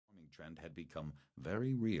trend had become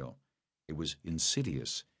very real. It was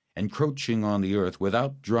insidious, encroaching on the earth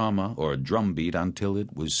without drama or drumbeat until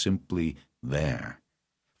it was simply there.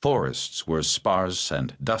 Forests were sparse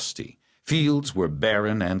and dusty. Fields were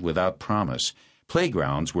barren and without promise.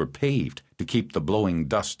 Playgrounds were paved to keep the blowing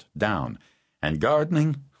dust down, and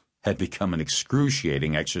gardening had become an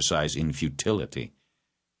excruciating exercise in futility.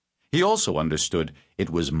 He also understood it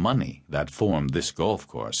was money that formed this golf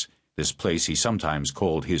course, this place he sometimes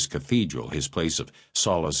called his cathedral, his place of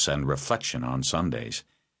solace and reflection on Sundays.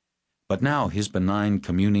 But now his benign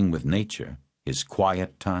communing with nature, his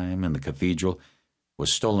quiet time in the cathedral,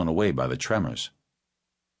 was stolen away by the tremors.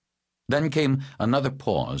 Then came another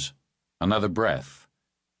pause, another breath,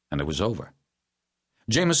 and it was over.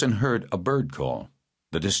 Jameson heard a bird call,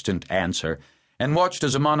 the distant answer, and watched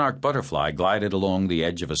as a monarch butterfly glided along the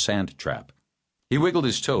edge of a sand trap. He wiggled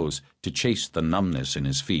his toes to chase the numbness in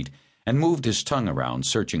his feet and moved his tongue around,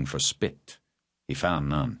 searching for spit. He found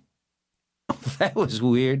none. "That was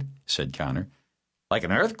weird," said Connor. "Like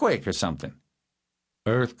an earthquake or something."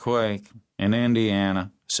 "Earthquake in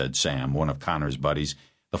Indiana," said Sam, one of Connor's buddies,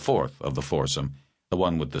 the fourth of the foursome, the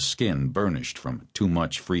one with the skin burnished from too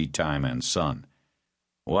much free time and sun.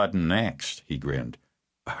 "What next?" he grinned.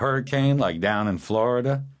 "A hurricane like down in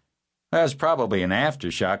Florida? That's probably an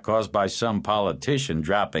aftershock caused by some politician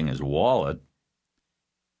dropping his wallet."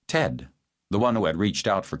 Ted, the one who had reached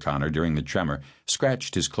out for Connor during the tremor,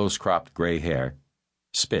 scratched his close-cropped gray hair,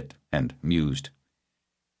 spit, and mused.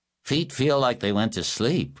 "Feet feel like they went to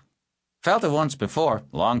sleep. Felt it once before,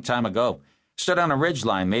 a long time ago. Stood on a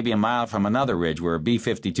ridgeline maybe a mile from another ridge where a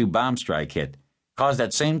B-52 bomb strike hit. Caused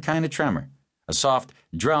that same kind of tremor. A soft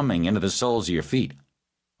drumming into the soles of your feet.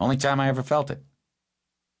 Only time I ever felt it."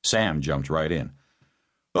 Sam jumped right in.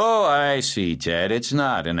 "Oh, I see, Ted. It's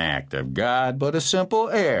not an act of God, but a simple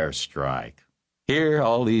air strike. Here,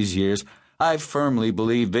 all these years, I've firmly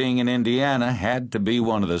believed being in Indiana had to be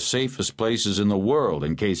one of the safest places in the world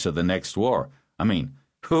in case of the next war. I mean,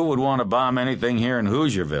 who would want to bomb anything here in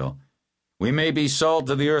Hoosierville? We may be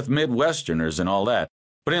salt-to-the-earth Midwesterners and all that,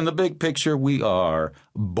 but in the big picture, we are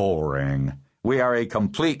boring. We are a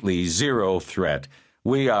completely zero threat.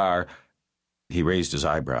 We are—" He raised his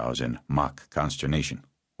eyebrows in mock consternation.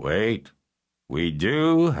 "Wait. We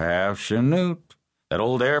do have Chanute, that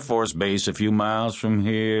old Air Force base a few miles from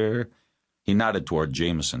here." He nodded toward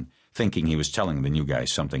Jameson, thinking he was telling the new guy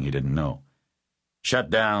something he didn't know. "Shut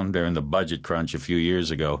down during the budget crunch a few years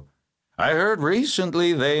ago. I heard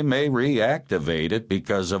recently they may reactivate it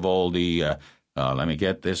because of all the, let me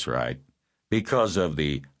get this right, because of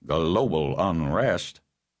the global unrest."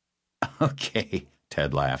 "Okay,"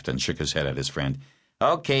 Ted laughed and shook his head at his friend.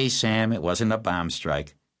 "Okay, Sam, it wasn't a bomb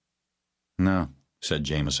strike." "No," said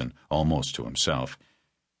Jameson, almost to himself.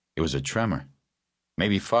 "It was a tremor.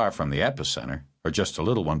 Maybe far from the epicenter, or just a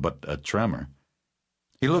little one, but a tremor."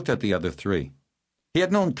 He looked at the other three. He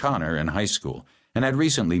had known Connor in high school and had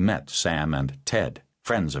recently met Sam and Ted,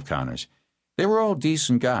 friends of Connor's. They were all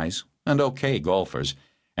decent guys and okay golfers,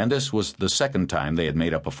 and this was the second time they had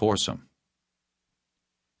made up a foursome.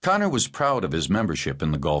 Connor was proud of his membership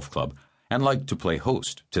in the golf club and liked to play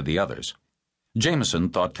host to the others. Jameson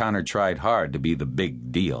thought Connor tried hard to be the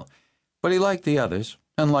big deal, but he liked the others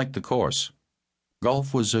and liked the course.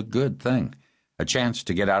 Golf was a good thing, a chance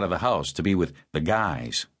to get out of the house, to be with the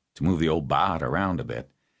guys, to move the old bod around a bit.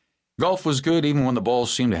 Golf was good even when the ball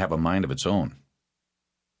seemed to have a mind of its own.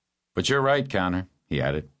 "But you're right, Connor," he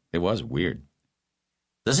added. "It was weird."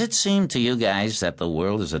 "Does it seem to you guys that the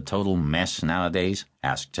world is a total mess nowadays?"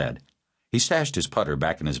 asked Ted. He stashed his putter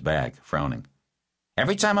back in his bag, frowning.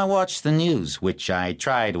 "Every time I watch the news, which I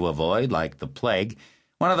try to avoid like the plague,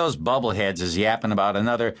 one of those bubbleheads is yapping about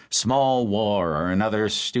another small war or another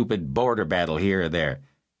stupid border battle here or there.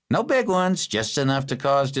 No big ones, just enough to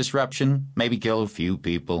cause disruption, maybe kill a few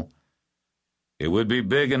people." "It would be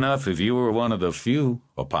big enough if you were one of the few,"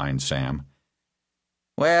 opined Sam.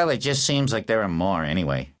 "Well, it just seems like there are more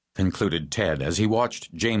anyway," concluded Ted as he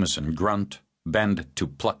watched Jameson grunt, bend to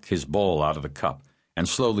pluck his ball out of the cup, and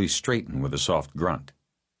slowly straighten with a soft grunt.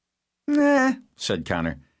 "Nah," said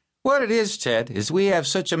Connor. "What it is, Ted, is we have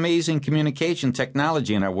such amazing communication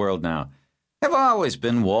technology in our world now. There have always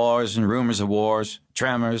been wars and rumors of wars,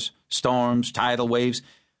 tremors, storms, tidal waves,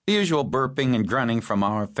 the usual burping and grunting from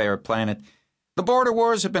our fair planet. The border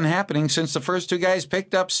wars have been happening since the first two guys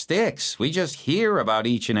picked up sticks. We just hear about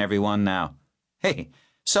each and every one now. Hey,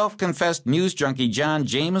 self-confessed news junkie John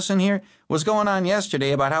Jameson here was going on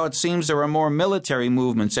yesterday about how it seems there are more military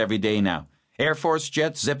movements every day now. Air Force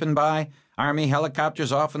jets zipping by, Army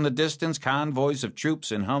helicopters off in the distance, convoys of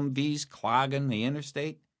troops in Humvees clogging the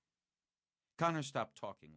interstate." Connor stopped talking.